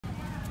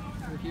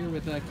We're here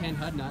with Ken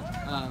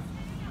Hudnut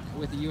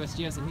with the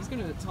USGS, and he's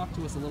going to talk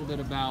to us a little bit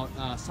about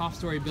soft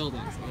story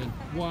buildings and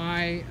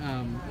why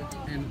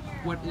and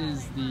what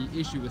is the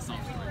issue with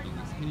soft story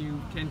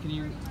buildings. Ken, can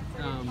you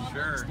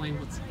Sure. explain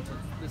what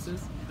this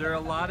is? There are a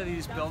lot of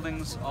these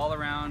buildings all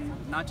around,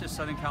 not just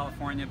Southern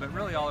California, but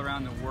really all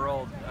around the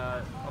world.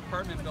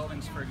 Apartment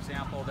buildings, for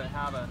example, that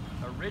have a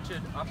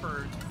rigid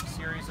upper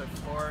series of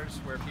floors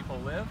where people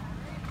live,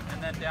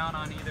 and then down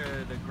on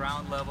either the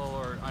ground level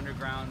or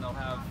underground, they'll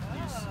have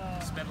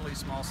these spindly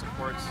small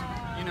supports.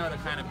 You know the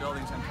kind of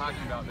buildings I'm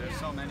talking about. There's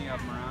so many of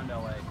them around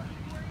LA.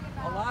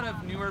 A lot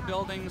of newer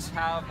buildings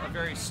have a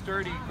very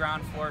sturdy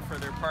ground floor for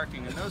their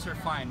parking, and those are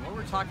fine. What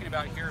we're talking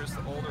about here is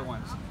the older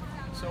ones.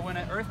 So when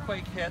an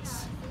earthquake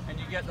hits and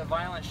you get the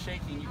violent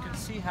shaking, you can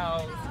see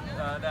how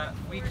that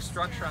weak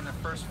structure on the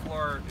first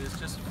floor is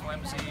just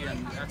flimsy,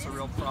 and that's a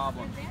real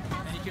problem.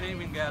 And you can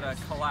even get a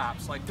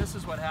collapse. Like this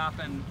is what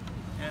happened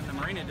in the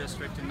Marina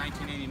District in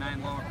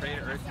 1989 Loma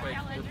Prieta earthquake.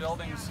 The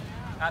buildings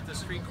at the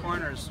street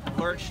corners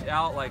lurched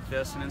out like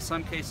this, and in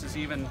some cases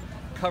even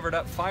covered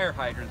up fire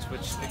hydrants,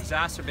 which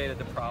exacerbated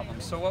the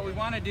problem. So what we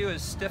want to do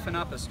is stiffen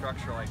up a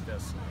structure like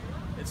this.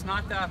 It's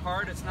not that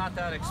hard, it's not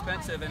that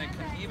expensive, and it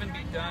can even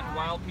be done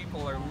while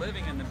people are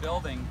living in the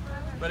building.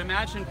 But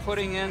imagine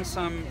putting in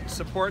some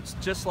supports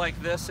just like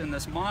this in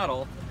this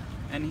model,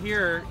 and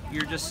here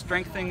you're just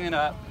strengthening it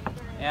up,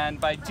 and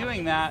by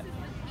doing that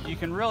you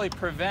can really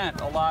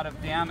prevent a lot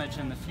of damage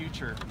in the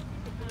future.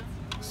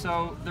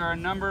 So there are a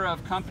number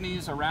of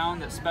companies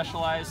around that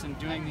specialize in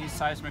doing these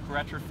seismic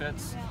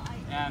retrofits,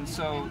 and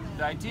so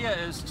the idea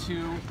is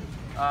to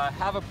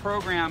have a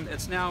program.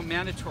 It's now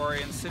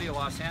mandatory in the city of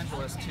Los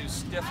Angeles to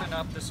stiffen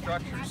up the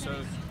structure.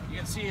 So you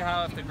can see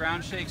how if the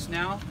ground shakes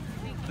now,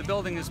 the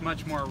building is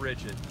much more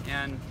rigid,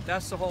 and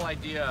that's the whole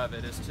idea of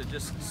it, is to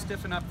just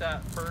stiffen up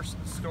that first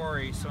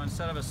story. So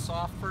instead of a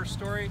soft first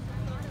story,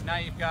 now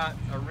you've got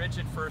a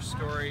rigid first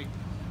story.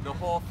 The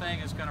whole thing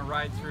is going to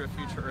ride through a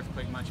future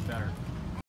earthquake much better.